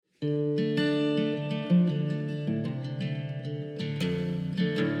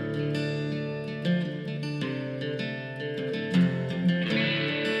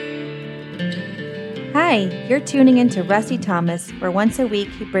Hi, you're tuning in to Rusty Thomas, where once a week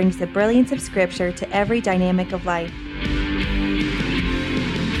he brings the brilliance of Scripture to every dynamic of life.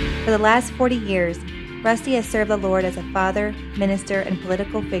 For the last 40 years, Rusty has served the Lord as a father, minister, and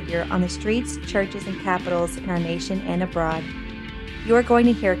political figure on the streets, churches, and capitals in our nation and abroad. You are going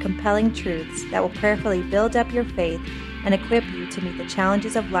to hear compelling truths that will prayerfully build up your faith and equip you to meet the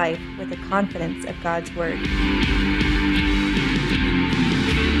challenges of life with the confidence of God's Word.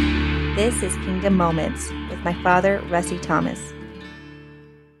 This is Kingdom Moments with my father, Rusty Thomas.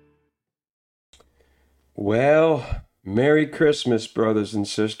 Well, Merry Christmas, brothers and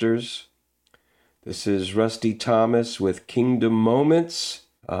sisters. This is Rusty Thomas with Kingdom Moments,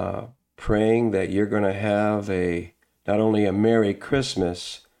 praying that you're going to have not only a Merry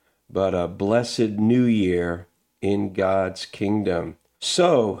Christmas, but a blessed New Year in God's kingdom.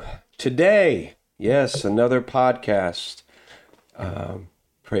 So, today, yes, another podcast.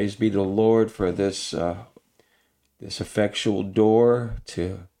 Praise be to the Lord for this effectual door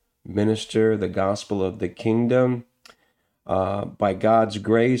to minister the gospel of the kingdom. By God's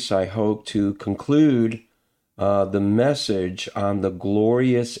grace, I hope to conclude the message on the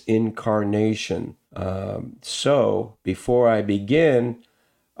glorious incarnation. So, before I begin,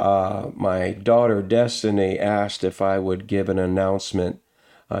 my daughter Destiny asked if I would give an announcement.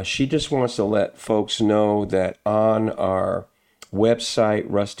 She just wants to let folks know that on our website,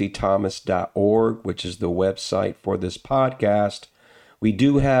 rustythomas.org, which is the website for this podcast, we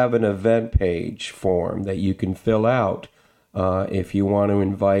do have an event page form that you can fill out if you want to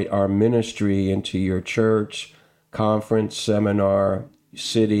invite our ministry into your church, conference, seminar,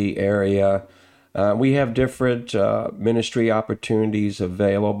 city, area. We have different ministry opportunities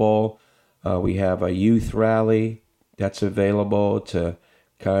available. We have a youth rally that's available to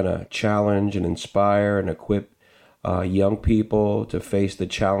kind of challenge and inspire and equip young people to face the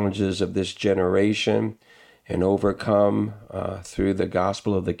challenges of this generation and overcome through the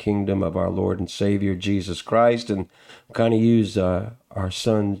gospel of the kingdom of our Lord and Savior Jesus Christ. And kind of use our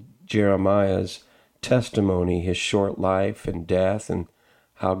son Jeremiah's testimony, his short life and death, and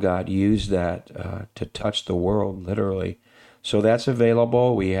how God used that to touch the world, literally. So that's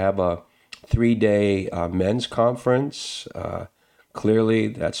available. We have a 3-day men's conference. Clearly,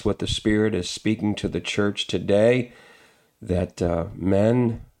 that's what the Spirit is speaking to the church today, that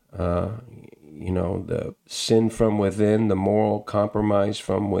men, the sin from within, the moral compromise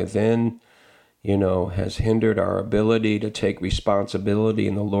from within, has hindered our ability to take responsibility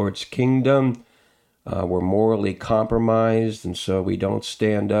in the Lord's kingdom. We're morally compromised, and so we don't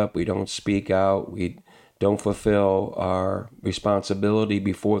stand up, we don't speak out, we don't fulfill our responsibility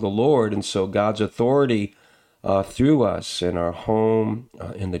before the Lord. And so God's authority through us in our home,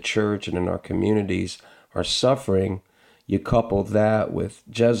 in the church, and in our communities are suffering. You couple that with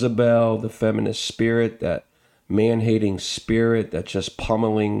Jezebel, the feminist spirit, that man-hating spirit that's just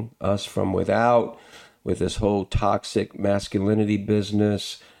pummeling us from without, with this whole toxic masculinity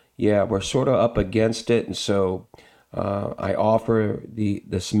business. Yeah, we're sort of up against it. And so I offer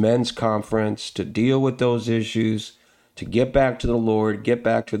this men's conference to deal with those issues, to get back to the Lord, get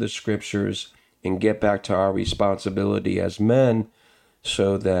back to the scriptures, and get back to our responsibility as men,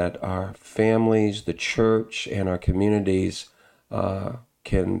 so that our families, the church, and our communities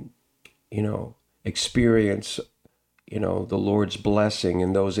can, experience, the Lord's blessing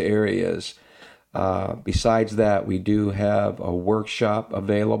in those areas. Besides that, we do have a workshop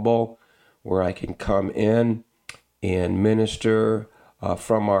available where I can come in and minister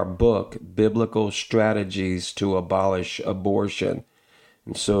from our book, Biblical Strategies to Abolish Abortion.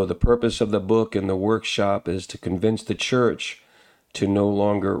 And so the purpose of the book and the workshop is to convince the church to no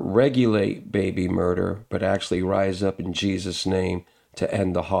longer regulate baby murder, but actually rise up in Jesus' name to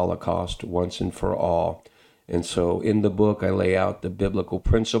end the Holocaust once and for all. And so in the book, I lay out the biblical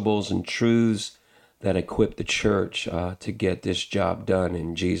principles and truths that equip the church to get this job done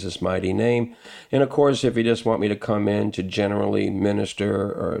in Jesus' mighty name. And of course, if you just want me to come in to generally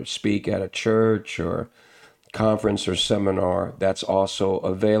minister or speak at a church or conference or seminar, that's also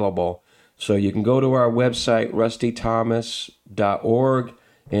available. So you can go to our website, rustythomas.org,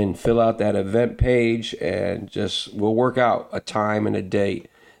 and fill out that event page, and we'll work out a time and a date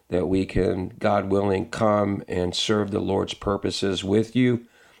that we can, God willing, come and serve the Lord's purposes with you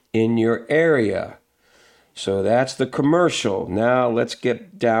in your area. So that's the commercial. Now let's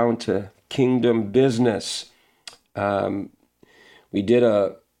get down to kingdom business. We did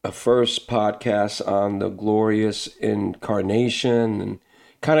a first podcast on the glorious incarnation and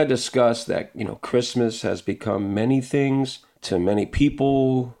kind of discussed that, Christmas has become many things to many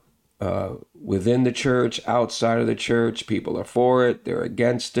people within the church, outside of the church. People are for it, they're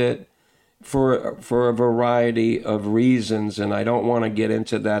against it. for a variety of reasons, and I don't want to get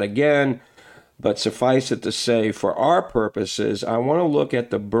into that again. But suffice it to say, for our purposes, I want to look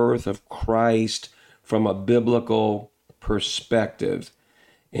at the birth of Christ from a biblical perspective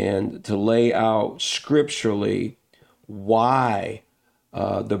and to lay out scripturally why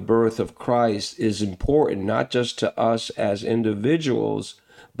the birth of Christ is important, not just to us as individuals,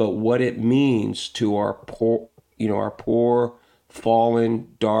 but what it means to our poor,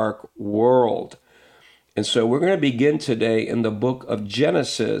 fallen, dark world. And so we're going to begin today in the book of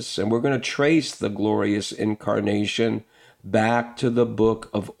Genesis, and we're going to trace the glorious incarnation back to the book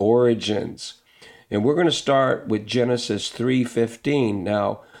of origins. And we're going to start with Genesis 3:15.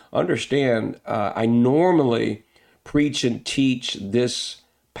 Now, understand, I normally preach and teach this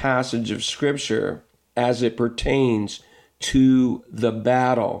passage of Scripture as it pertains to the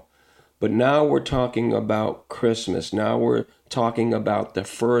battle. But now we're talking about Christmas. Now we're talking about the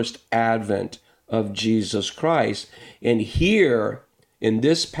first advent of Jesus Christ. And here in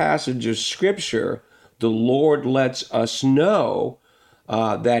this passage of Scripture, the Lord lets us know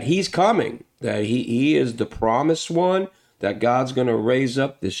that he's coming, that he is the promised one, that God's going to raise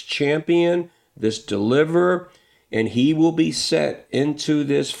up this champion, this deliverer, and he will be set into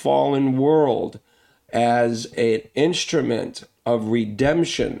this fallen world as an instrument of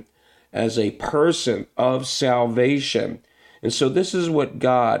redemption, as a person of salvation. And so this is what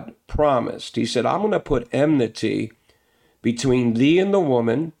God promised. He said, I'm going to put enmity between thee and the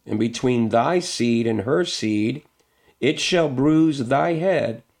woman, and between thy seed and her seed. It shall bruise thy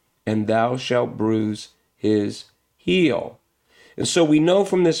head, and thou shalt bruise his heel. And so we know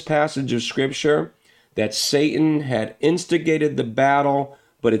from this passage of Scripture that Satan had instigated the battle,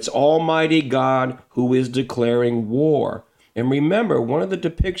 but it's Almighty God who is declaring war. And remember, one of the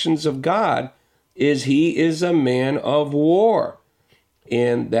depictions of God is he is a man of war.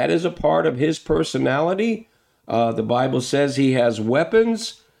 And that is a part of his personality. The Bible says he has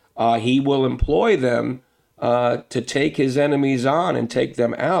weapons. He will employ them to take his enemies on and take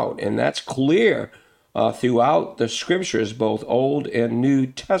them out. And that's clear throughout the Scriptures, both Old and New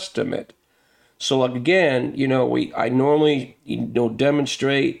Testament. So again, I normally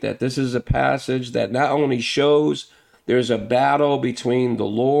demonstrate that this is a passage that not only shows there's a battle between the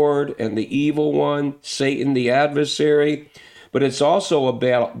Lord and the evil one, Satan the adversary, but it's also a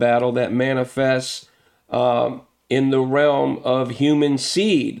battle that manifests in the realm of human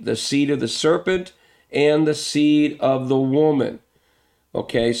seed, the seed of the serpent and the seed of the woman.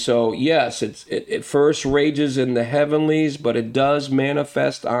 Okay, so yes, it first rages in the heavenlies, but it does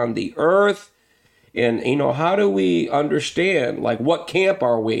manifest on the earth. And, how do we understand, what camp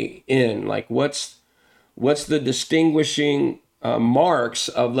are we in? What's the distinguishing marks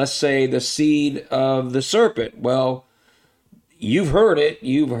of, let's say, the seed of the serpent? Well, you've heard it.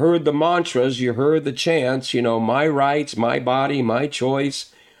 You've heard the mantras. You heard the chants, my rights, my body, my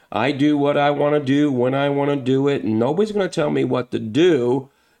choice. I do what I want to do when I want to do it. And nobody's going to tell me what to do,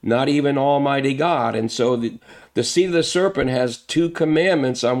 not even Almighty God. And so the seed of the serpent has two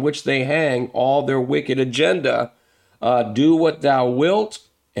commandments on which they hang all their wicked agenda. Do what thou wilt,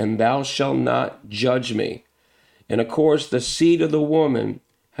 and thou shalt not judge me. And of course, the seed of the woman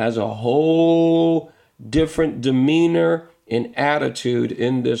has a whole different demeanor and attitude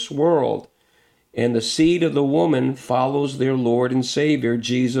in this world. And the seed of the woman follows their Lord and Savior,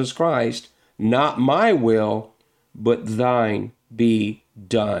 Jesus Christ. Not my will, but thine be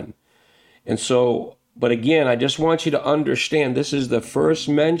done. And so, but again, I just want you to understand this is the first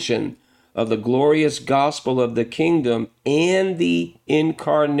mention of the glorious gospel of the kingdom and the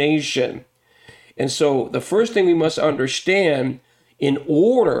incarnation. And so the first thing we must understand, in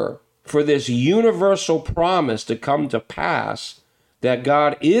order for this universal promise to come to pass, that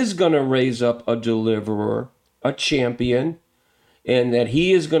God is going to raise up a deliverer, a champion, and that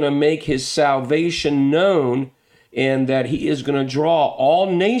he is going to make his salvation known, and that he is going to draw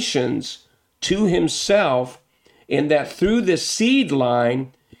all nations to himself, and that through this seed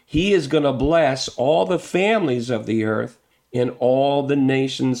line, he is going to bless all the families of the earth and all the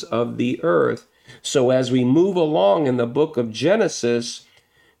nations of the earth. So as we move along in the book of Genesis,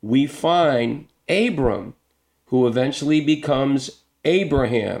 we find Abram, who eventually becomes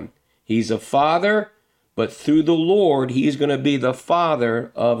Abraham. He's a father, but through the Lord, he's going to be the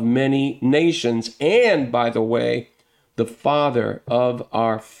father of many nations. And, by the way, the father of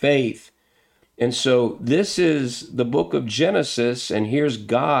our faith. And so this is the book of Genesis, and here's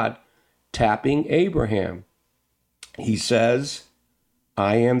God tapping Abraham. He says,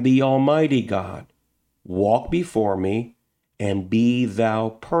 I am the Almighty God. Walk before me, and be thou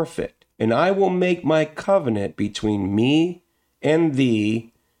perfect. And I will make my covenant between me and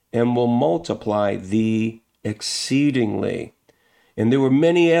thee, and will multiply thee exceedingly. And there were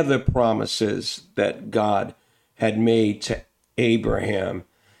many other promises that God had made to Abraham.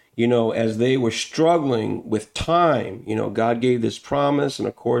 As they were struggling with time, God gave this promise, and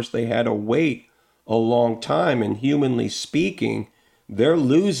of course they had to wait a long time. And humanly speaking, they're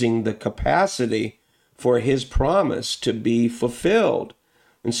losing the capacity for his promise to be fulfilled.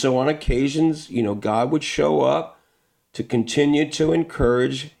 And so on occasions, God would show up to continue to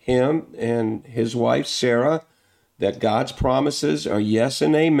encourage him and his wife, Sarah, that God's promises are yes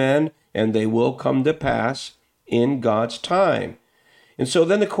and amen, and they will come to pass in God's time. And so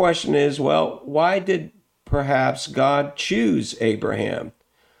then the question is, well, why did perhaps God choose Abraham?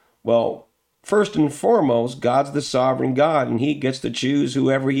 Well, first and foremost, God's the sovereign God, and he gets to choose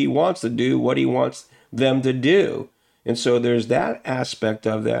whoever he wants to do what he wants them to do. And so there's that aspect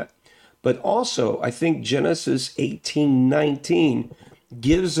of that. But also, I think Genesis 18:19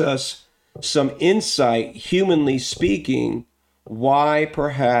 gives us some insight, humanly speaking, why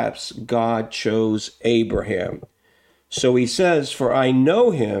perhaps God chose Abraham. So he says, "For I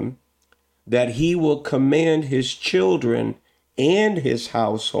know him, that he will command his children and his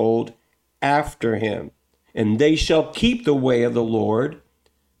household after him, and they shall keep the way of the Lord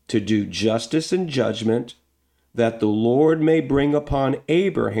to do justice and judgment, that the Lord may bring upon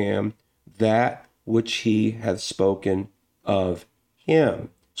Abraham that which he hath spoken of him."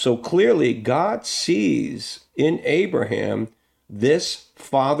 So clearly, God sees in Abraham this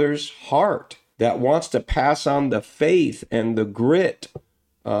father's heart that wants to pass on the faith and the grit,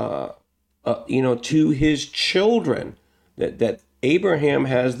 to his children. That Abraham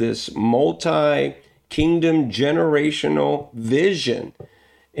has this multi-kingdom generational vision,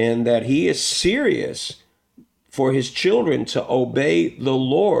 and that he is serious for his children to obey the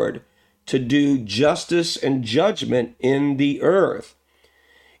Lord, to do justice and judgment in the earth.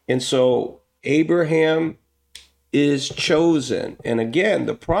 And so Abraham is chosen. And again,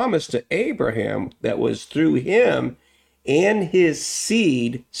 the promise to Abraham that was through him and his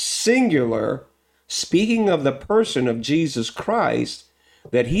seed, singular, speaking of the person of Jesus Christ,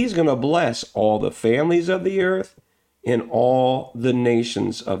 that he's going to bless all the families of the earth and all the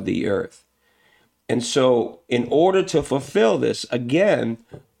nations of the earth. And so in order to fulfill this, again,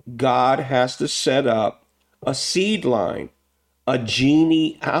 God has to set up a seed line, a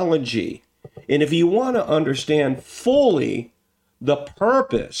genealogy. And if you want to understand fully the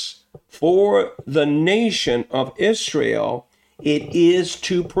purpose for the nation of Israel, it is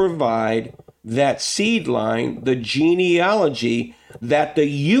to provide that seed line, the genealogy, that the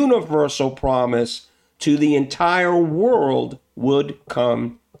universal promise to the entire world would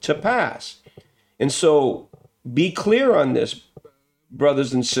come to pass. And so be clear on this,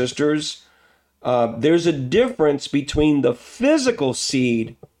 brothers and sisters. There's a difference between the physical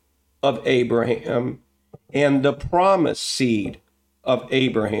seed of Abraham and the promised seed of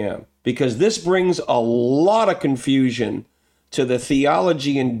Abraham, because this brings a lot of confusion to the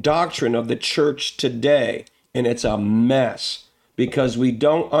theology and doctrine of the church today. And it's a mess because we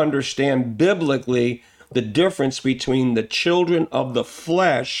don't understand biblically the difference between the children of the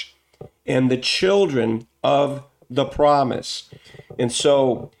flesh and the children of the promise. And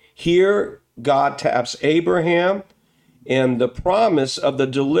so here God taps Abraham, and the promise of the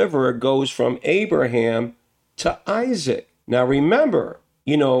deliverer goes from Abraham to Isaac. Now remember,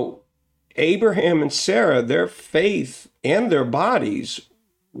 Abraham and Sarah, their faith and their bodies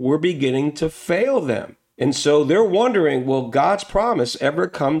were beginning to fail them. And so they're wondering, will God's promise ever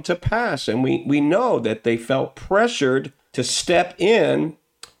come to pass? And we know that they felt pressured to step in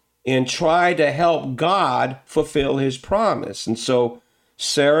and try to help God fulfill his promise. And so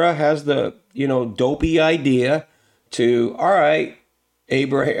Sarah has the, dopey idea to, all right,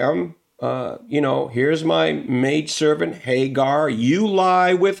 Abraham, here's my maidservant Hagar, you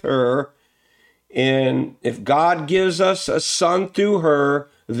lie with her, and if God gives us a son through her,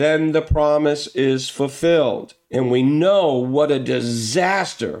 then the promise is fulfilled. And we know what a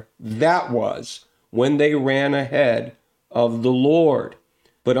disaster that was when they ran ahead of the Lord.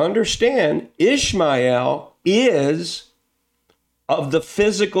 But understand, Ishmael is of the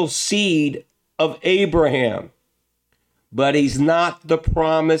physical seed of Abraham, but he's not the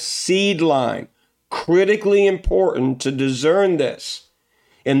promised seed line. Critically important to discern this.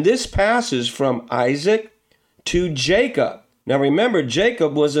 And this passes from Isaac to Jacob. Now remember,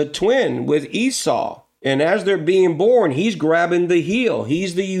 Jacob was a twin with Esau. And as they're being born, he's grabbing the heel.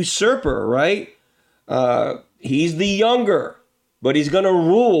 He's the usurper, right? He's the younger, but he's going to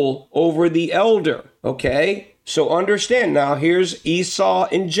rule over the elder, okay? So understand now, here's Esau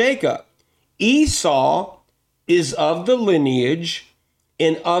and Jacob. Esau is of the lineage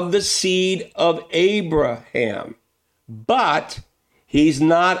and of the seed of Abraham. But he's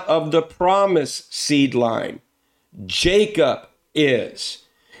not of the promised seed line. Jacob is.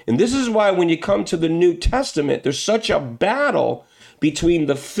 And this is why when you come to the New Testament, there's such a battle between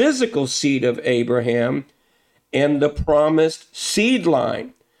the physical seed of Abraham and the promised seed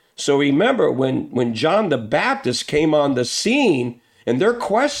line. So remember, when John the Baptist came on the scene and they're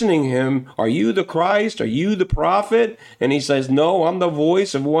questioning him, are you the Christ? Are you the prophet? And he says, no, I'm the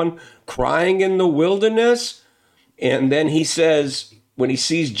voice of one crying in the wilderness. And then he says, when he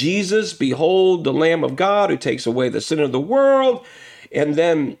sees Jesus, behold, the Lamb of God who takes away the sin of the world. And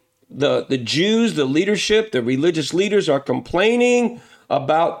then the Jews, the leadership, the religious leaders are complaining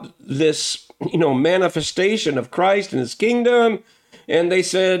about this, manifestation of Christ and his kingdom. And they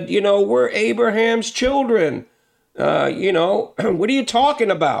said, we're Abraham's children. What are you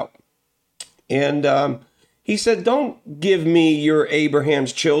talking about? And he said, don't give me your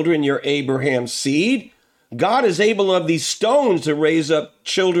Abraham's children, your Abraham's seed. God is able of these stones to raise up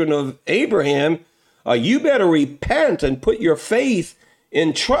children of Abraham. You better repent and put your faith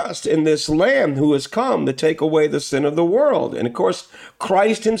in trust in this Lamb who has come to take away the sin of the world. And of course,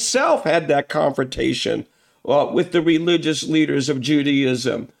 Christ himself had that confrontation with the religious leaders of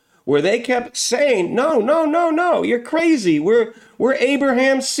Judaism, where they kept saying, no, you're crazy. We're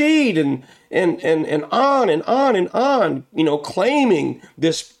Abraham's seed, and on and on and on, claiming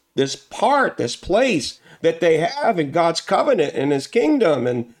this place that they have in God's covenant and his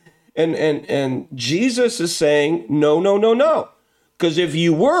kingdom. And Jesus is saying, no. Because if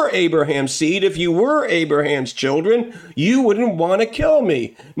you were Abraham's seed, if you were Abraham's children, you wouldn't want to kill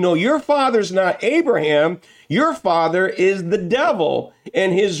me. No, your father's not Abraham. Your father is the devil,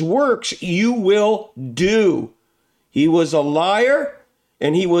 and his works you will do. He was a liar,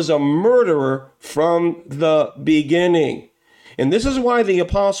 and he was a murderer from the beginning. And this is why the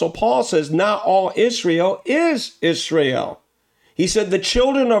Apostle Paul says, not all Israel is Israel. He said, the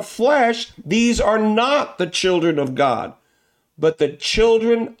children of flesh, these are not the children of God, but the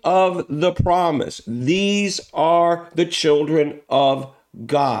children of the promise. These are the children of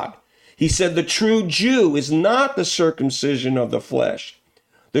God. He said the true Jew is not the circumcision of the flesh.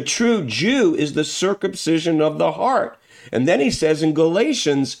 The true Jew is the circumcision of the heart. And then he says in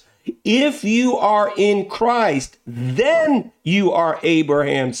Galatians, if you are in Christ, then you are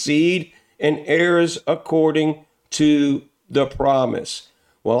Abraham's seed and heirs according to the promise.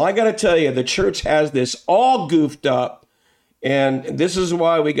 Well, I got to tell you, the church has this all goofed up. And this is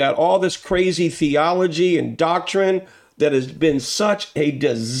why we got all this crazy theology and doctrine that has been such a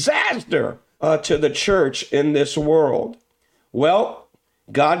disaster to the church in this world. Well,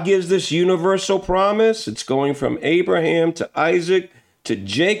 God gives this universal promise. It's going from Abraham to Isaac to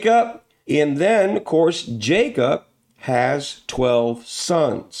Jacob. And then, of course, Jacob has 12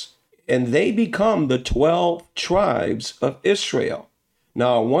 sons. And they become the 12 tribes of Israel.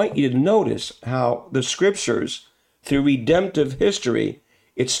 Now, I want you to notice how the scriptures, through redemptive history,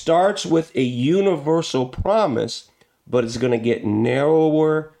 it starts with a universal promise, but it's going to get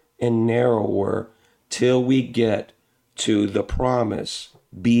narrower and narrower till we get to the promise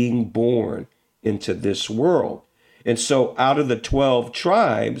being born into this world. And so out of the 12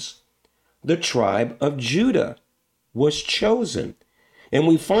 tribes, the tribe of Judah was chosen. And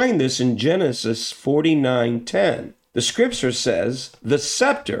we find this in Genesis 49:10. The scripture says, the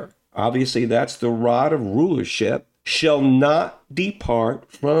scepter, obviously that's the rod of rulership, shall not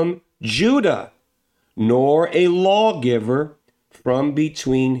depart from Judah, nor a lawgiver from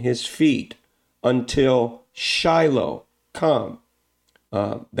between his feet until Shiloh come.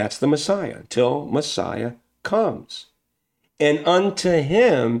 That's the Messiah, until Messiah comes. And unto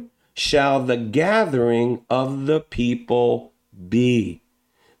him shall the gathering of the people be.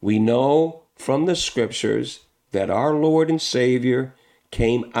 We know from the scriptures that our Lord and Savior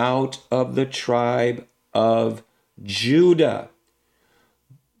came out of the tribe of Judah.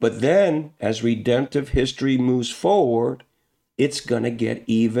 But then, as redemptive history moves forward, it's going to get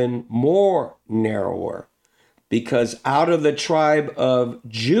even more narrower. Because out of the tribe of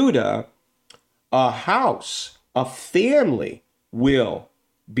Judah, a house, a family will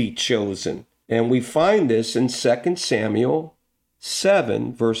be chosen. And we find this in 2 Samuel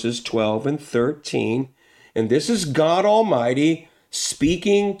 7, verses 12 and 13. And this is God Almighty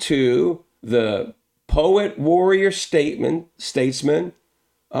speaking to the poet, warrior, statesman,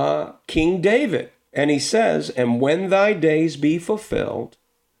 King David. And he says, and when thy days be fulfilled,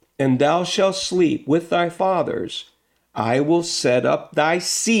 and thou shalt sleep with thy fathers, I will set up thy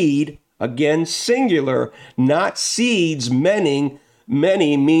seed, again singular, not seeds, meaning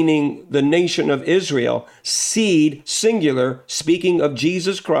many, meaning the nation of Israel, seed, singular, speaking of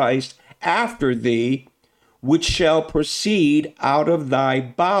Jesus Christ, after thee, which shall proceed out of thy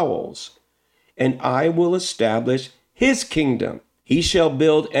bowels. And I will establish his kingdom. He shall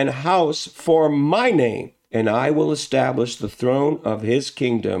build an house for my name, and I will establish the throne of his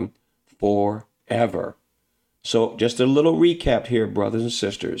kingdom forever. So just a little recap here, brothers and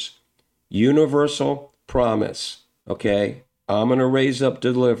sisters. Universal promise, okay? I'm going to raise up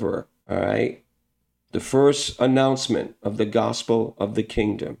deliverer, all right? The first announcement of the gospel of the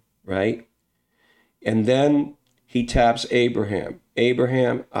kingdom, right? And then he taps Abraham,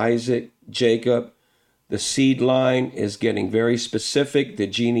 Isaac, Jacob. The seed line is getting very specific. The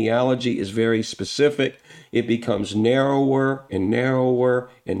genealogy is very specific. It becomes narrower and narrower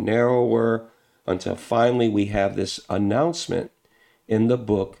and narrower until finally we have this announcement in the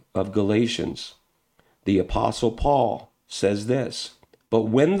book of Galatians. The Apostle Paul says this, "But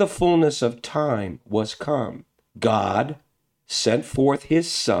when the fullness of time was come, God sent forth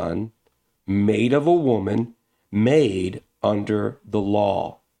his Son, made of a woman, made under the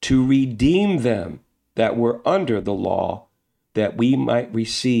law, to redeem them that were under the law, that we might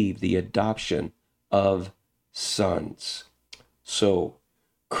receive the adoption of sons." So,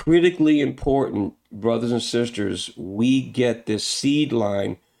 critically important, brothers and sisters, we get this seed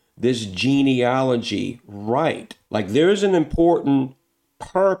line, this genealogy right. Like there's an important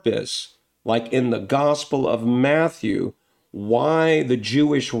purpose, like in the Gospel of Matthew, why the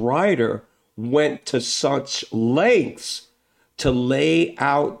Jewish writer went to such lengths to lay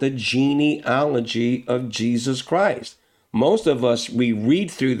out the genealogy of Jesus Christ. Most of us, we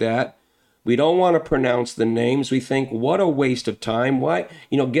read through that. We don't want to pronounce the names. We think, what a waste of time. Why?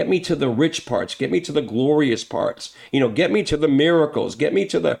 Get me to the rich parts. Get me to the glorious parts. Get me to the miracles. Get me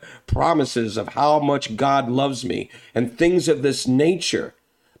to the promises of how much God loves me and things of this nature.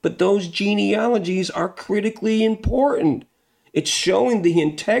 But those genealogies are critically important. It's showing the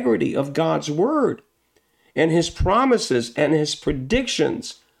integrity of God's word and his promises and his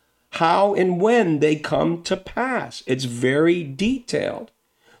predictions, how and when they come to pass. It's very detailed.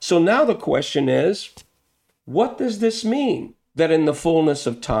 So now the question is, what does this mean that in the fullness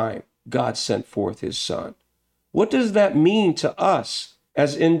of time, God sent forth his Son? What does that mean to us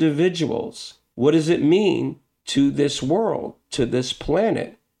as individuals? What does it mean to this world, to this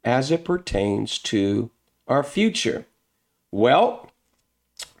planet, as it pertains to our future? Well,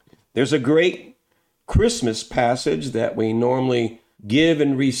 there's a great Christmas passage that we normally give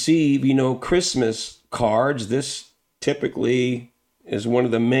and receive, Christmas cards. This typically is one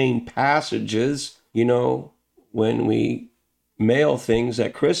of the main passages, when we mail things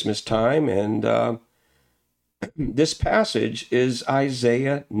at Christmas time. And this passage is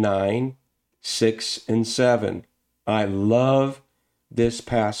Isaiah 9, 6, and 7. I love this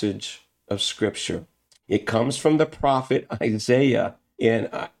passage of Scripture. It comes from the prophet Isaiah. And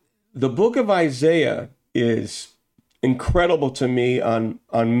the book of Isaiah is incredible to me on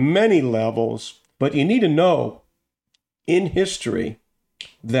many levels. But you need to know in history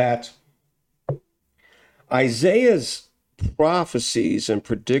that Isaiah's prophecies and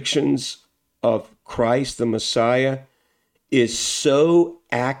predictions of Christ the Messiah is so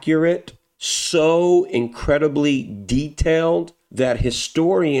accurate, so incredibly detailed, that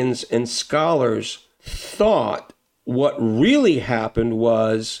historians and scholars thought what really happened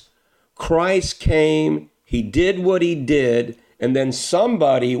was Christ came, he did what he did, and then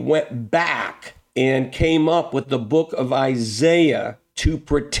somebody went back and came up with the book of Isaiah to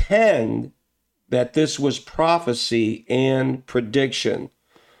pretend that this was prophecy and prediction.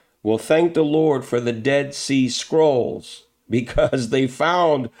 Well, thank the Lord for the Dead Sea Scrolls, because they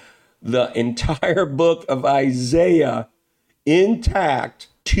found the entire book of Isaiah intact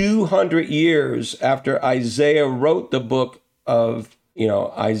 200 years after Isaiah wrote the book of,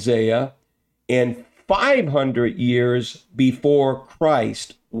 Isaiah, and 500 years before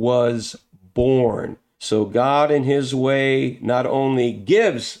Christ was born. So God in his way not only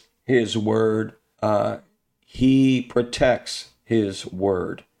gives his word, he protects his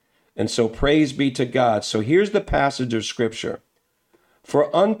word. And so praise be to God. So here's the passage of Scripture.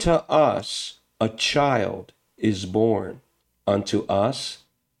 For unto us a child is born, unto us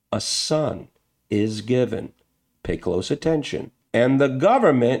a son is given. Pay close attention. And the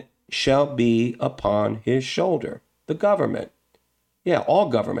government shall be upon his shoulder. The government. Yeah, all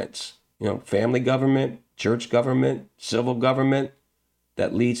governments. Family government, church government, civil government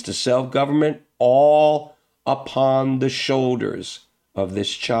that leads to self-government, all upon the shoulders of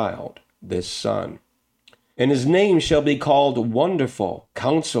this child, this son. And his name shall be called Wonderful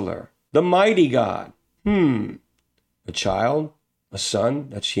Counselor, the Mighty God. A child a son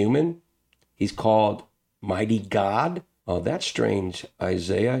that's human. He's called Mighty God. Oh, that's strange,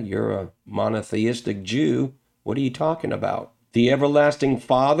 Isaiah. You're a monotheistic Jew. What are you talking about? The everlasting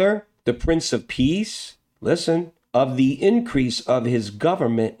Father, the Prince of Peace. Listen, of the increase of his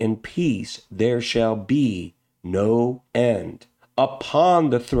government and peace there shall be no end upon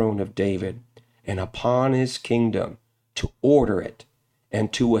the throne of David and upon his kingdom, to order it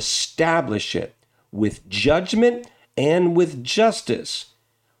and to establish it with judgment and with justice.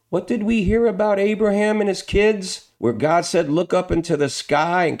 What did we hear about Abraham and his kids? Where God said, look up into the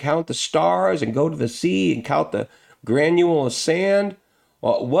sky and count the stars and go to the sea and count the granule of sand.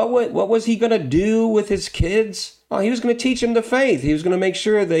 Well, what was he going to do with his kids? Oh, he was going to teach them the faith. He was going to make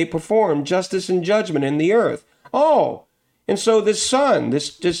sure they perform justice and judgment in the earth. Oh, and so this son,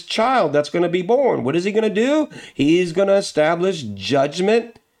 this child that's going to be born, what is he going to do? He's going to establish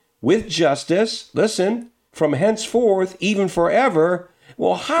judgment with justice. Listen, from henceforth, even forever.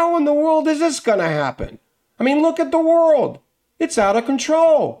 Well, how in the world is this going to happen? I mean, look at the world. It's out of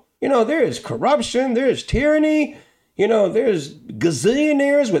control. There is corruption. There's tyranny. There's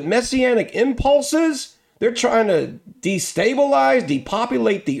gazillionaires with messianic impulses. They're trying to destabilize,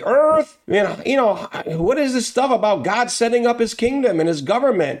 depopulate the earth. What is this stuff about God setting up his kingdom and his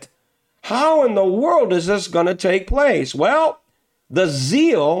government? How in the world is this going to take place? Well, the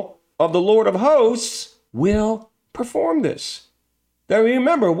zeal of the Lord of hosts will perform this. Now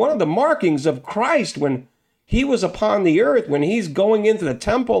remember, one of the markings of Christ when he was upon the earth, when he's going into the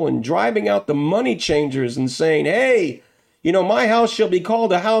temple and driving out the money changers and saying, hey, my house shall be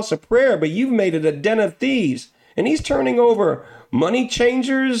called a house of prayer, but you've made it a den of thieves. And he's turning over money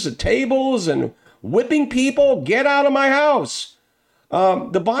changers, tables, and whipping people. Get out of my house.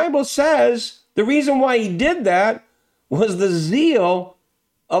 The Bible says the reason why he did that was the zeal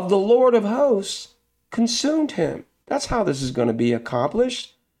of the Lord of hosts consumed him. That's how this is going to be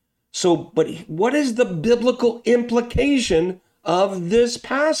accomplished. So, but what is the biblical implication of this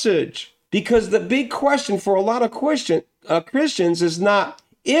passage? Because the big question for a lot of Christians is not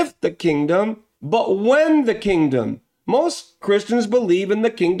if the kingdom, but when the kingdom. Most Christians believe in the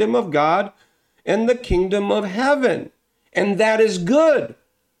kingdom of God and the kingdom of heaven. And that is good.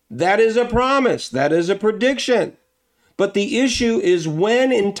 That is a promise. That is a prediction. But the issue is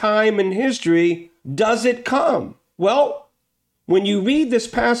when in time and history does it come? Well, when you read this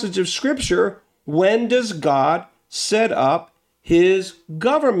passage of scripture, when does God set up his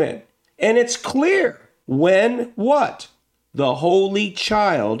government? And it's clear when what? The holy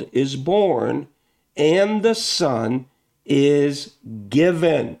child is born and the son is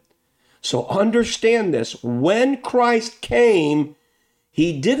given. So understand this. When Christ came,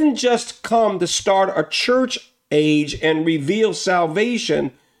 he didn't just come to start a church age and reveal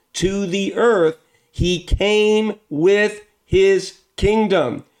salvation to the earth. He came with his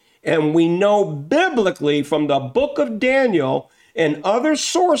kingdom. And we know biblically from the book of Daniel and other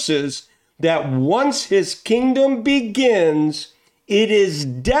sources that once his kingdom begins, it is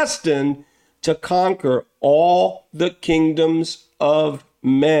destined to conquer all the kingdoms of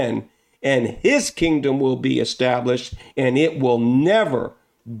men. And his kingdom will be established and it will never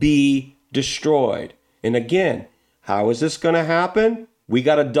be destroyed. And again, how is this going to happen? We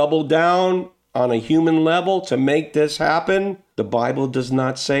got to double down on a human level to make this happen. The Bible does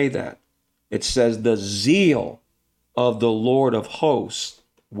not say that. It says the zeal of the Lord of hosts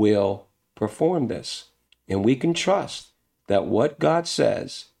will perform this. And we can trust that what God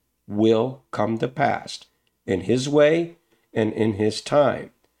says will come to pass in his way and in his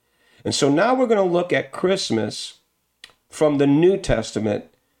time. And so now we're going to look at Christmas from the New Testament,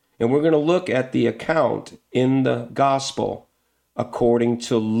 and we're going to look at the account in the gospel according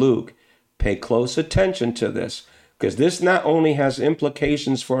to Luke. Pay close attention to this, because this not only has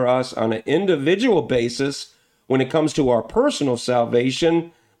implications for us on an individual basis when it comes to our personal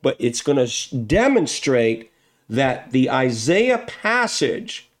salvation, but it's going to demonstrate that the Isaiah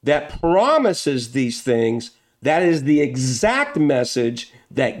passage that promises these things, that is the exact message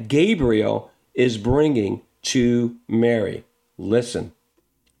that Gabriel is bringing to Mary. Listen.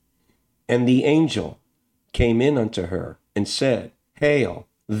 And the angel came in unto her and said, Hail,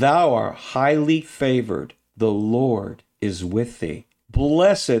 thou art highly favored, the Lord is with thee.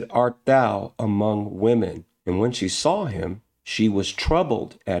 Blessed art thou among women. And when she saw him, she was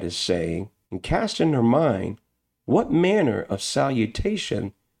troubled at his saying, and cast in her mind what manner of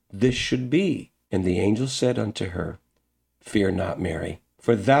salutation this should be. And the angel said unto her, Fear not, Mary,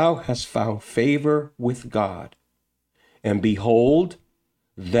 for thou hast found favor with God. And behold,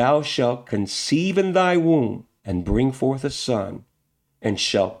 thou shalt conceive in thy womb, and bring forth a son, and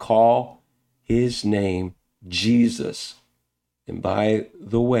shall call his name Jesus. And by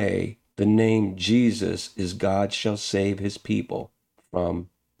the way, the name Jesus is God shall save his people from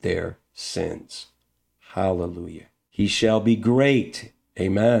their sins. Hallelujah. He shall be great.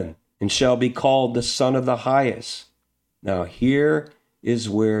 Amen. And shall be called the Son of the Highest. Now here is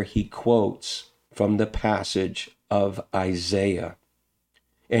where he quotes from the passage of Isaiah.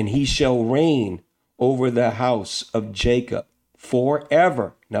 And he shall reign over the house of Jacob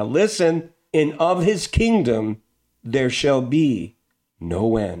forever. Now listen, and of his kingdom there shall be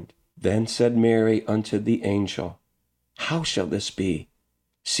no end. Then said Mary unto the angel, How shall this be,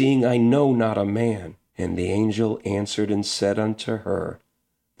 seeing I know not a man? And the angel answered and said unto her,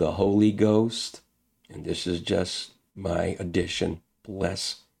 The Holy Ghost, and this is just my addition,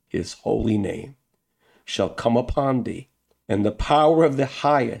 bless his holy name, shall come upon thee, and the power of the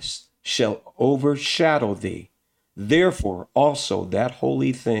highest shall overshadow thee. Therefore also that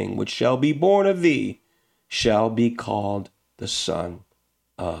holy thing which shall be born of thee shall be called the Son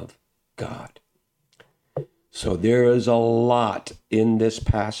of God. So there is a lot in this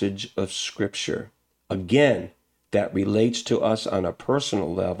passage of Scripture, again, that relates to us on a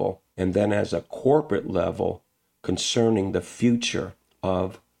personal level and then as a corporate level concerning the future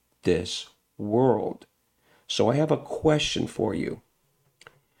of this world. So I have a question for you.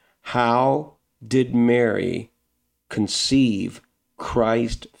 How did Mary conceive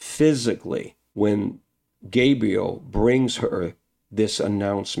Christ physically when Gabriel brings her this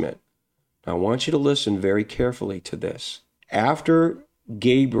announcement? I want you to listen very carefully to this. After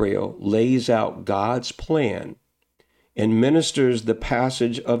Gabriel lays out God's plan and ministers the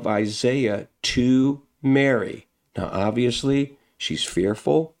passage of Isaiah to Mary. Now, obviously, she's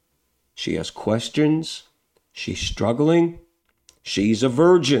fearful. She has questions. She's struggling. She's a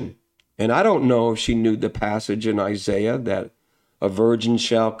virgin. And I don't know if she knew the passage in Isaiah that a virgin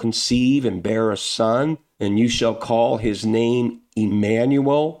shall conceive and bear a son, and you shall call his name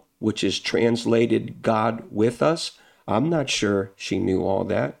Emmanuel, which is translated God with us. I'm not sure she knew all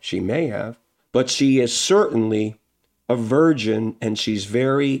that. She may have. But she is certainly a virgin, and she's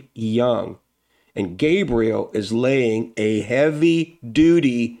very young. And Gabriel is laying a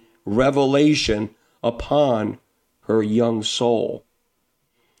heavy-duty revelation upon her young soul.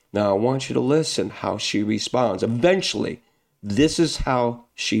 Now, I want you to listen how she responds. Eventually, this is how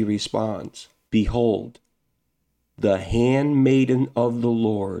she responds. Behold, the handmaiden of the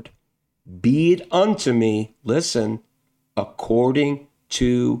Lord, be it unto me, listen, according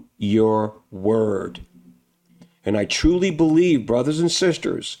to your word. And I truly believe, brothers and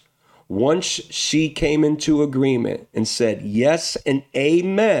sisters, once she came into agreement and said yes and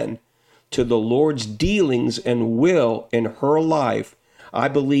amen to the Lord's dealings and will in her life, I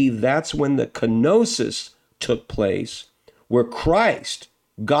believe that's when the kenosis took place, where Christ,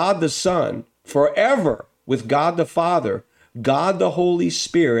 God the Son, forever with God the Father, God the Holy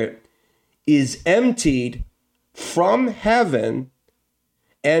Spirit, is emptied from heaven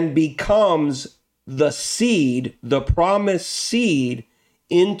and becomes the seed, the promised seed,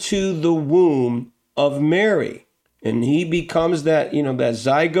 into the womb of Mary. And he becomes that, that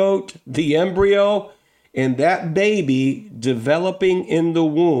zygote, the embryo, and that baby developing in the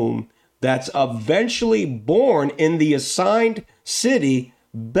womb that's eventually born in the assigned city,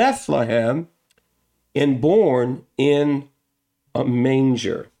 Bethlehem, and born in a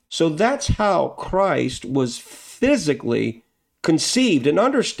manger. So that's how Christ was physically conceived. And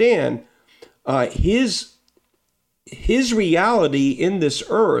understand, his reality in this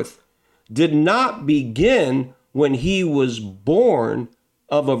earth did not begin when he was born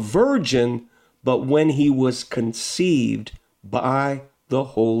of a virgin, but when he was conceived by the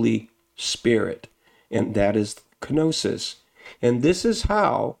Holy Spirit. And that is kenosis. And this is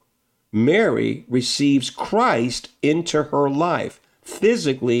how Mary receives Christ into her life,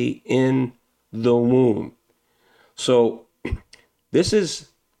 physically in the womb. So this is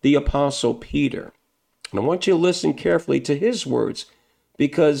the Apostle Peter. And I want you to listen carefully to his words,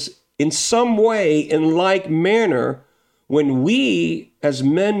 because in some way, in like manner, when we as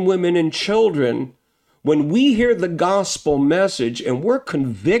men, women, and children, when we hear the gospel message and we're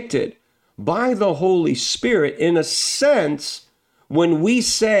convicted by the Holy Spirit, in a sense, when we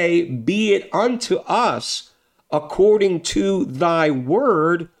say, be it unto us according to thy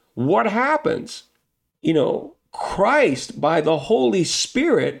word, what happens? Christ, by the Holy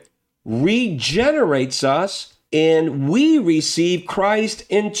Spirit, regenerates us, and we receive Christ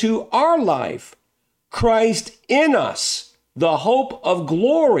into our life. Christ in us, the hope of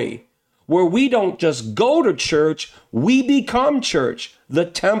glory, where we don't just go to church, we become church, the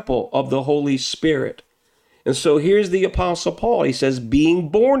temple of the Holy Spirit. And so here's the Apostle Paul. He says, being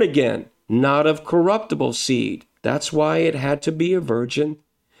born again, not of corruptible seed, That's why it had to be a virgin.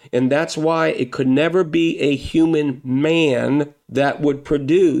 And that's why it could never be a human man that would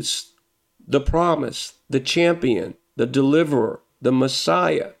produce the promise, the champion, the deliverer, the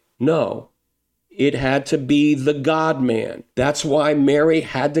Messiah. No, it had to be the God-man. That's why Mary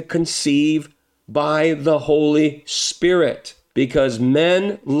had to conceive by the Holy Spirit, because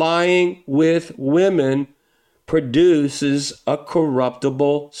men lying with women produces a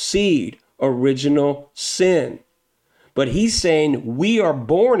corruptible seed, original sin. But he's saying we are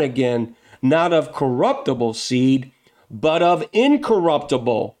born again, not of corruptible seed, but of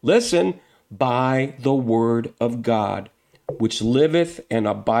incorruptible. Listen, by the word of God, which liveth and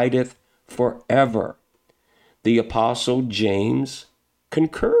abideth forever. The apostle James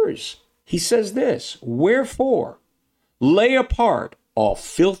concurs. He says this, wherefore lay apart all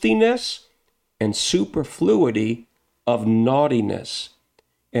filthiness and superfluity of naughtiness,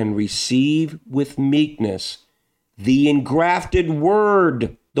 and receive with meekness the engrafted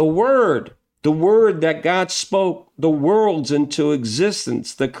word, the word that God spoke the worlds into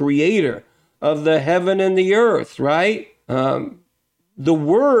existence, the creator of the heaven and the earth, right? The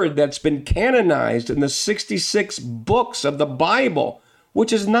word that's been canonized in the 66 books of the Bible,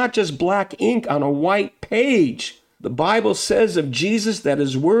 which is not just black ink on a white page. The Bible says of Jesus that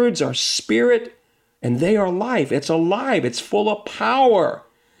his words are spirit and they are life. It's alive. It's full of power.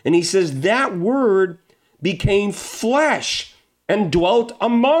 And he says that word became flesh and dwelt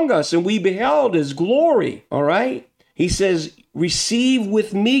among us, and we beheld his glory. All right? He says, receive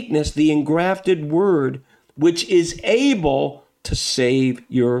with meekness the engrafted word, which is able to save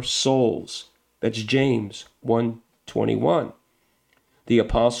your souls. That's James 1:21. The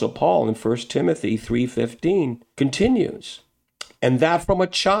apostle Paul in 1 Timothy 3:15 continues, and that from a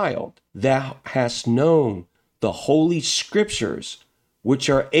child thou hast known the holy scriptures, which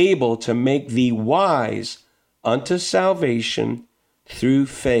are able to make thee wise unto salvation through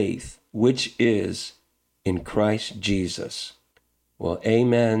faith, which is in Christ Jesus. Well,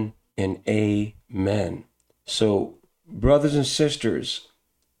 amen and amen. So, brothers and sisters,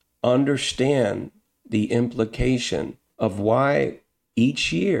 understand the implication of why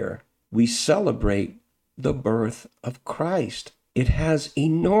each year we celebrate the birth of Christ. It has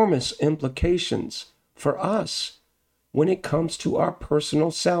enormous implications for us when it comes to our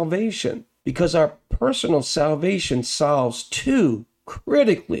personal salvation, because our personal salvation solves two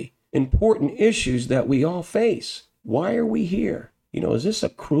critically important issues that we all face. Why are we here? Is this a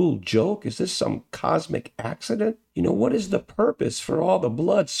cruel joke? Is this some cosmic accident? What is the purpose for all the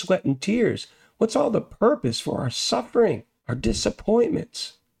blood, sweat, and tears? What's all the purpose for our suffering, our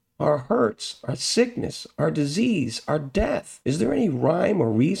disappointments, our hurts, our sickness, our disease, our death? Is there any rhyme or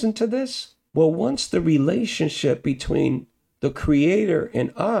reason to this? Well, once the relationship between the Creator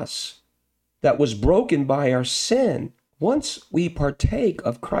and us that was broken by our sin, once we partake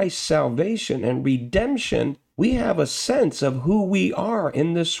of Christ's salvation and redemption, we have a sense of who we are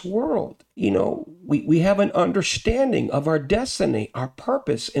in this world. We have an understanding of our destiny, our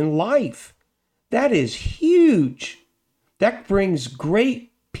purpose in life. That is huge. That brings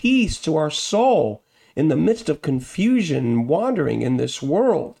great peace to our soul in the midst of confusion and wandering in this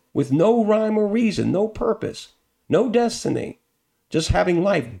world with no rhyme or reason, no purpose, no destiny, just having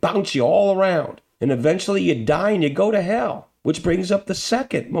life bounce you all around. And eventually you die and you go to hell, which brings up the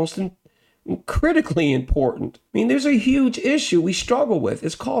second most critically important. There's a huge issue we struggle with.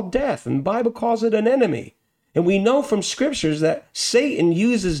 It's called death, and the Bible calls it an enemy. And we know from scriptures that Satan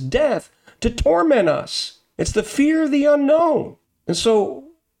uses death to torment us. It's the fear of the unknown. And so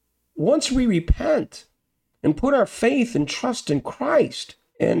once we repent and put our faith and trust in Christ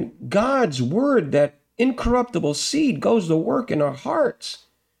and God's word, that incorruptible seed goes to work in our hearts,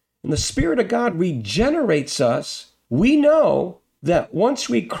 and the Spirit of God regenerates us, we know that once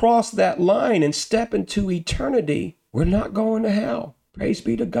we cross that line and step into eternity, we're not going to hell. Praise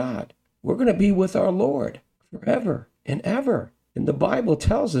be to God. We're going to be with our Lord forever and ever. And the Bible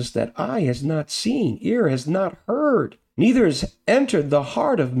tells us that eye has not seen, ear has not heard, neither has entered the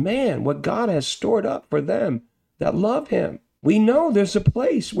heart of man what God has stored up for them that love him. We know there's a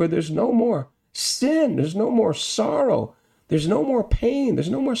place where there's no more sin, there's no more sorrow, there's no more pain, there's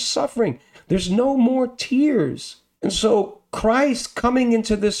no more suffering, there's no more tears. And so Christ coming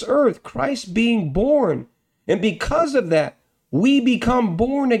into this earth, Christ being born, and because of that, we become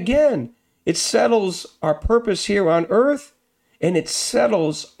born again. It settles our purpose here on earth, and it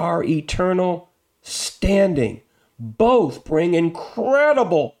settles our eternal standing. Both bring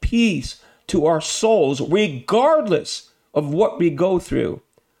incredible peace to our souls, regardless of what we go through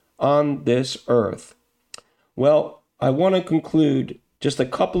on this earth. Well, I want to conclude just a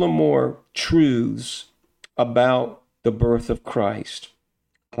couple of more truths about the birth of Christ.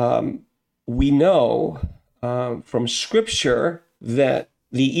 We know from Scripture that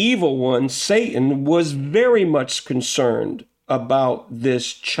the evil one, Satan, was very much concerned about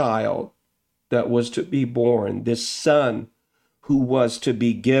this child that was to be born, this son who was to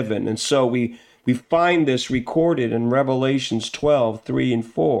be given. And so we find this recorded in Revelations 12, 3 and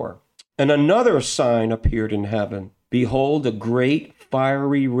 4. And another sign appeared in heaven. Behold, a great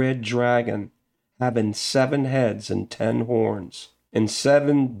fiery red dragon, having 7 heads and 10 horns, and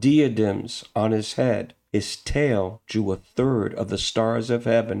 7 diadems on his head. His tail drew 1/3 of the stars of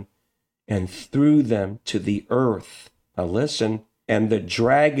heaven and threw them to the earth. Now listen. And the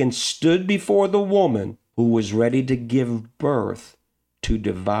dragon stood before the woman who was ready to give birth to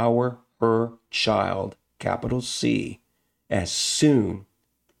devour her child, capital C, as soon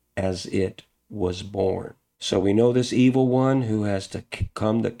as it was born. So we know this evil one who has to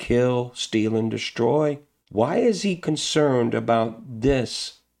come to kill, steal, and destroy. Why is he concerned about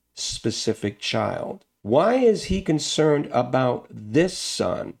this specific child? Why is he concerned about this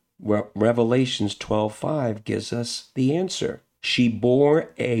son? Well, Revelations 12:5 gives us the answer. She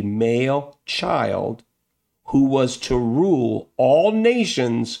bore a male child who was to rule all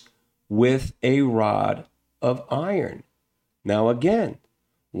nations with a rod of iron. Now again,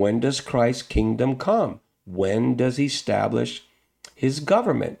 when does Christ's kingdom come? When does he establish his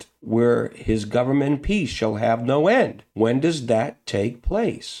government, where his government and peace shall have no end? When does that take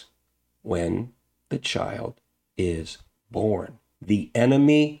place? When the child is born. The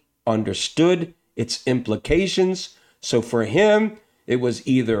enemy understood its implications. So for him, it was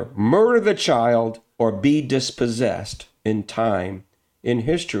either murder the child or be dispossessed in time, in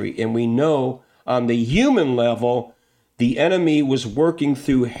history. And we know on the human level, the enemy was working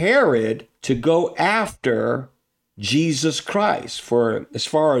through Herod to go after Jesus Christ. For as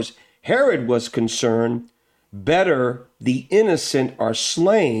far as Herod was concerned, better the innocent are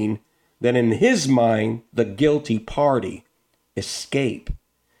slain than in his mind the guilty party escape.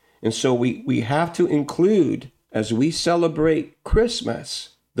 And so we have to include, as we celebrate Christmas,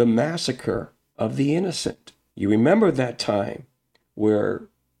 the massacre of the innocent. You remember that time where,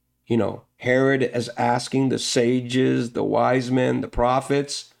 Herod is asking the sages, the wise men, the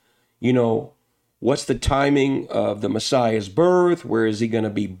prophets, what's the timing of the Messiah's birth? Where is he going to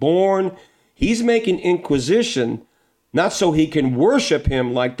be born? He's making inquisition, not so he can worship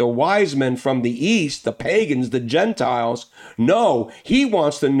him like the wise men from the east, the pagans, the Gentiles. No, he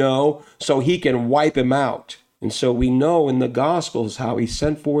wants to know so he can wipe him out. And so we know in the Gospels how he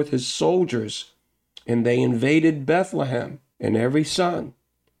sent forth his soldiers and they invaded Bethlehem, and every son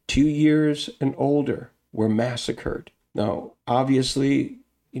 2 years and older were massacred. Now, obviously,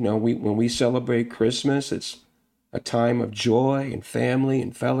 when we celebrate Christmas, it's a time of joy and family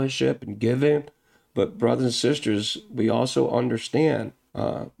and fellowship and giving. But brothers and sisters, we also understand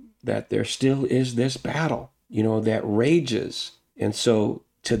that there still is this battle, that rages. And so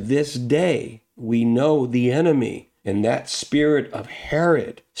to this day, we know the enemy and that spirit of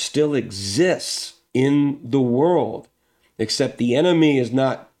Herod still exists in the world, except the enemy is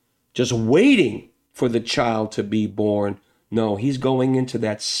not just waiting for the child to be born. No, he's going into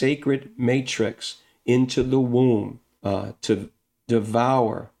that sacred matrix, into the womb, to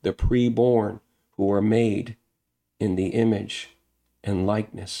devour the preborn who are made in the image and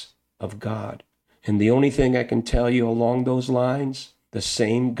likeness of God. And the only thing I can tell you along those lines, the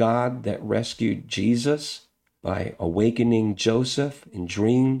same God that rescued Jesus by awakening Joseph in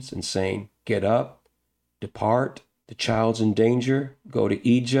dreams and saying, get up, depart, the child's in danger, go to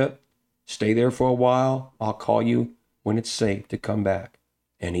Egypt, stay there for a while, I'll call you when it's safe to come back.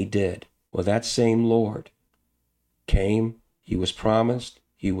 And he did. Well, that same Lord came, he was promised,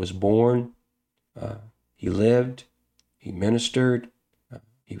 he was born, he lived, he ministered,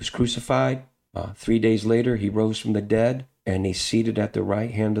 he was crucified. 3 days later, he rose from the dead, and he's seated at the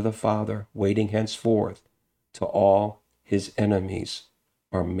right hand of the Father, waiting henceforth till all his enemies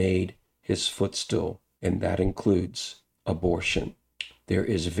are made his footstool, and that includes abortion. There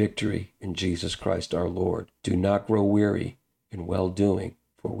is victory in Jesus Christ our Lord. Do not grow weary in well-doing,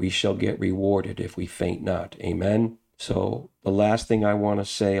 for we shall get rewarded if we faint not. Amen? So the last thing I want to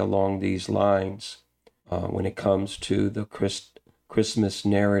say along these lines, when it comes to the Christmas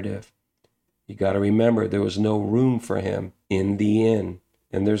narrative, you got to remember there was no room for him in the inn.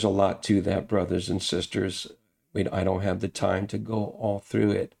 And there's a lot to that, brothers and sisters. I don't have the time to go all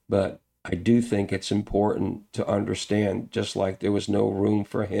through it, but I do think it's important to understand, just like there was no room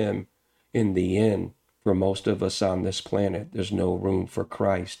for him in the inn, for most of us on this planet, there's no room for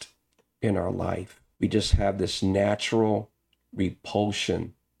Christ in our life. We just have this natural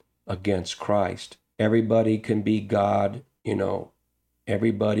repulsion against Christ. everybody can be God,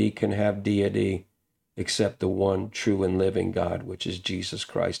 everybody can have deity except the one true and living God, which is Jesus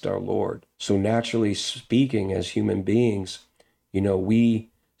Christ our Lord. So naturally speaking, as human beings, we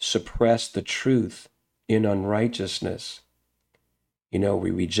suppress the truth in unrighteousness.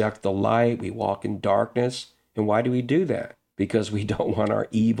 We reject the light, we walk in darkness. And why do we do that? Because we don't want our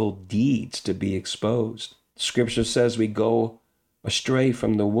evil deeds to be exposed. Scripture says we go astray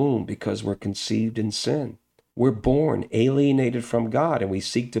from the womb because we're conceived in sin. We're born alienated from God, and we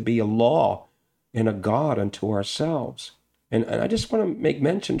seek to be a law and a God unto ourselves. And I just want to make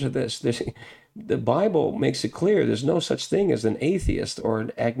mention to this. The Bible makes it clear there's no such thing as an atheist or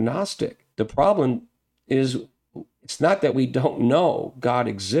an agnostic. The problem is, it's not that we don't know God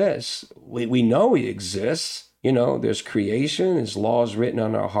exists. We know he exists. There's creation, his laws written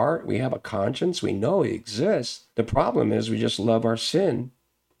on our heart. We have a conscience. We know he exists. The problem is we just love our sin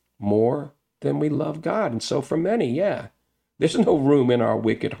more than we love God. And so for many, there's no room in our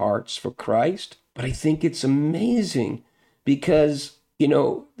wicked hearts for Christ. But I think it's amazing because,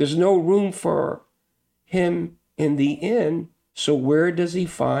 there's no room for him in the inn. So where does he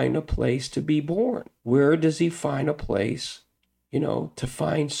find a place to be born? Where does he find a place, to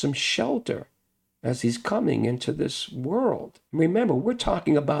find some shelter as he's coming into this world? Remember, we're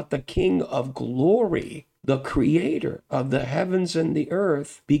talking about the King of glory, the creator of the heavens and the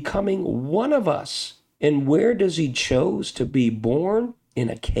earth, becoming one of us. And where does he choose to be born? In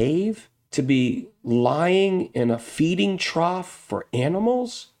a cave? To be lying in a feeding trough for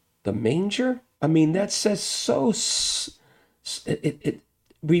animals? The manger? I mean, that says it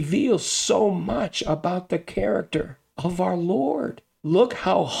reveals so much about the character of our Lord. Look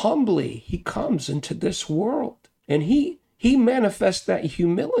how humbly he comes into this world. And he manifests that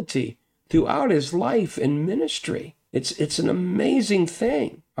humility throughout his life and ministry. It's an amazing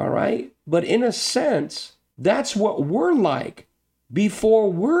thing, all right? But in a sense, that's what we're like before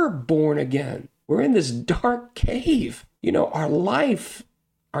we're born again. We're in this dark cave. Our life,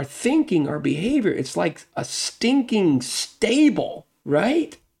 our thinking, our behavior, it's like a stinking stable,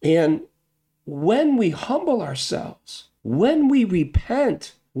 right? And when we humble ourselves, when we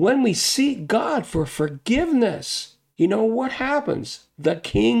repent, when we seek God for forgiveness, what happens? The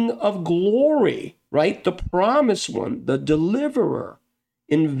King of glory, right? The promised one, the deliverer,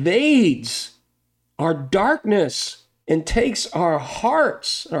 invades our darkness and takes our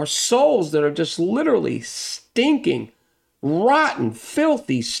hearts, our souls that are just literally stinking, rotten,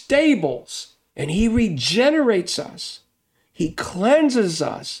 filthy stables, and he regenerates us. He cleanses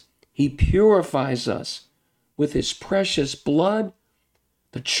us. He purifies us with his precious blood,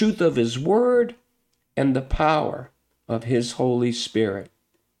 the truth of his word, and the power of his Holy Spirit.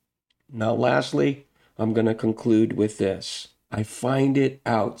 Now, lastly, I'm going to conclude with this. I find it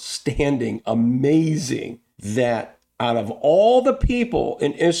outstanding, amazing that out of all the people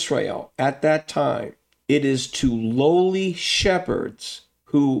in Israel at that time, it is to lowly shepherds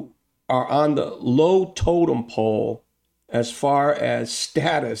who are on the low totem pole as far as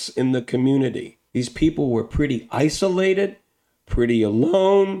status in the community. These people were pretty isolated, pretty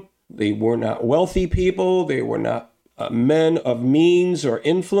alone. They were not wealthy people. They were not men of means or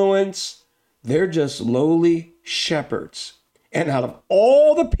influence. They're just lowly shepherds. And out of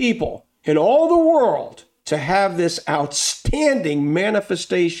all the people in all the world to have this outstanding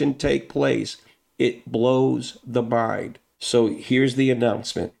manifestation take place, it blows the mind. So here's the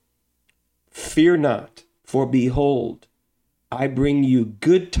announcement. Fear not, for behold, I bring you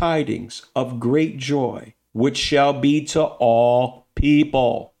good tidings of great joy, which shall be to all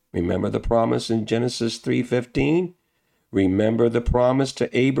people. Remember the promise in Genesis 3:15? Remember the promise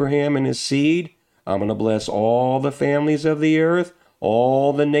to Abraham and his seed? I'm going to bless all the families of the earth,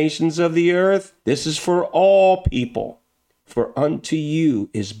 all the nations of the earth. This is for all people. For unto you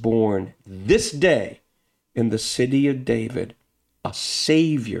is born this day in the city of David a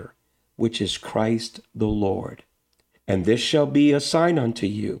Savior, which is Christ the Lord. And this shall be a sign unto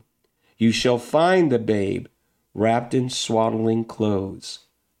you. You shall find the babe wrapped in swaddling clothes,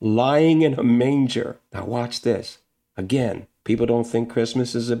 lying in a manger. Now watch this. Again, people don't think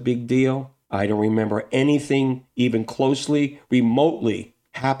Christmas is a big deal. I don't remember anything even closely, remotely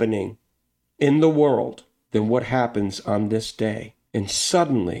happening in the world than what happens on this day. And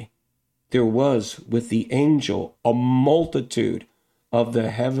suddenly there was with the angel a multitude of the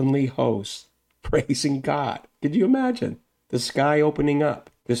heavenly hosts praising God. Could you imagine the sky opening up?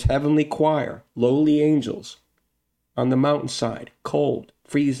 This heavenly choir, lowly angels on the mountainside, cold,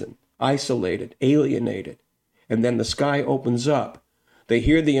 freezing, isolated, alienated. And then the sky opens up. They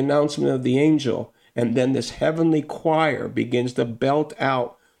hear the announcement of the angel, and then this heavenly choir begins to belt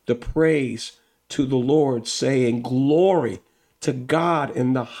out the praise to the Lord, saying, Glory to God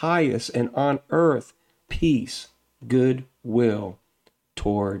in the highest, and on earth peace, good will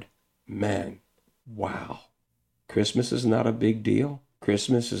toward men. Wow. Christmas is not a big deal.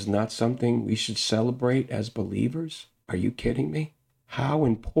 Christmas is not something we should celebrate as believers. Are you kidding me? How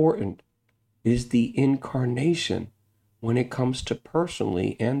important is the incarnation when it comes to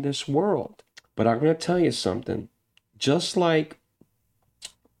personally and this world? But I'm going to tell you something. Just like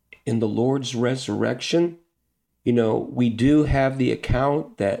in the Lord's resurrection, we do have the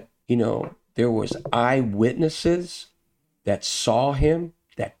account that, there was eyewitnesses that saw him,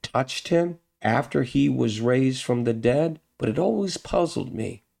 that touched him after he was raised from the dead. But it always puzzled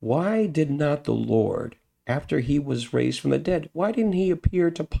me. Why did not the Lord, after he was raised from the dead, why didn't he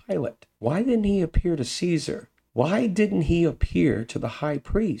appear to Pilate? Why didn't he appear to Caesar? Why didn't he appear to the high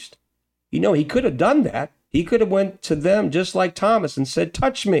priest? He could have done that. He could have went to them just like Thomas and said,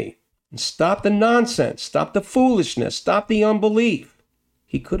 touch me. And stop the nonsense. Stop the foolishness. Stop the unbelief.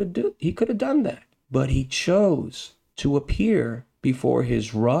 He could have done that. But he chose to appear before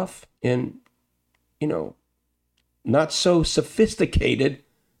his rough and, not so sophisticated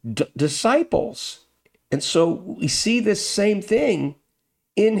disciples. And so we see this same thing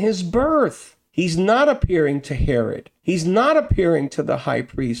in his birth. He's not appearing to Herod. He's not appearing to the high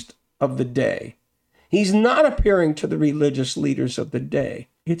priest of the day. He's not appearing to the religious leaders of the day.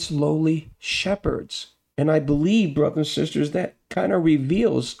 It's lowly shepherds. And I believe, brothers and sisters, that kind of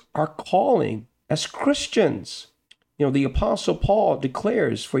reveals our calling as Christians. The Apostle Paul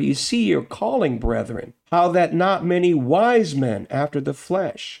declares, for you see your calling, brethren, how that not many wise men after the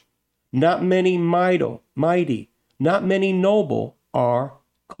flesh, not many mighty, not many noble are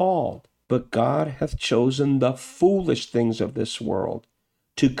called. But God hath chosen the foolish things of this world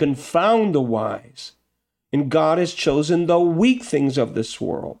to confound the wise. And God has chosen the weak things of this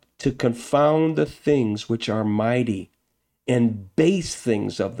world to confound the things which are mighty, and base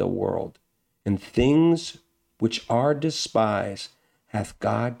things of the world, and things which are despised hath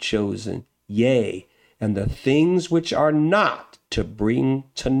God chosen, yea, and the things which are not, to bring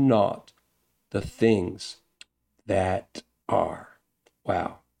to naught the things that are.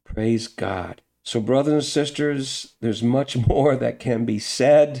 Wow. Praise God. So, brothers and sisters, there's much more that can be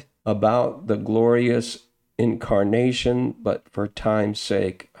said about the glorious incarnation, but for time's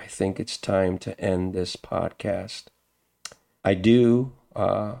sake, I think it's time to end this podcast. I do,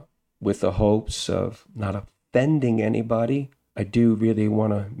 with the hopes of not offending anybody, I do really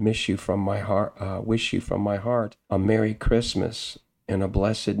want to wish you from my heart a Merry Christmas and a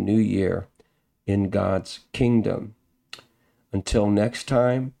blessed New Year in God's kingdom. Until next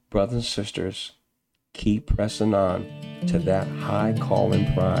time, brothers and sisters, keep pressing on to that high call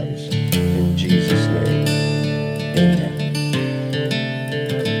and prize. In Jesus' name, amen.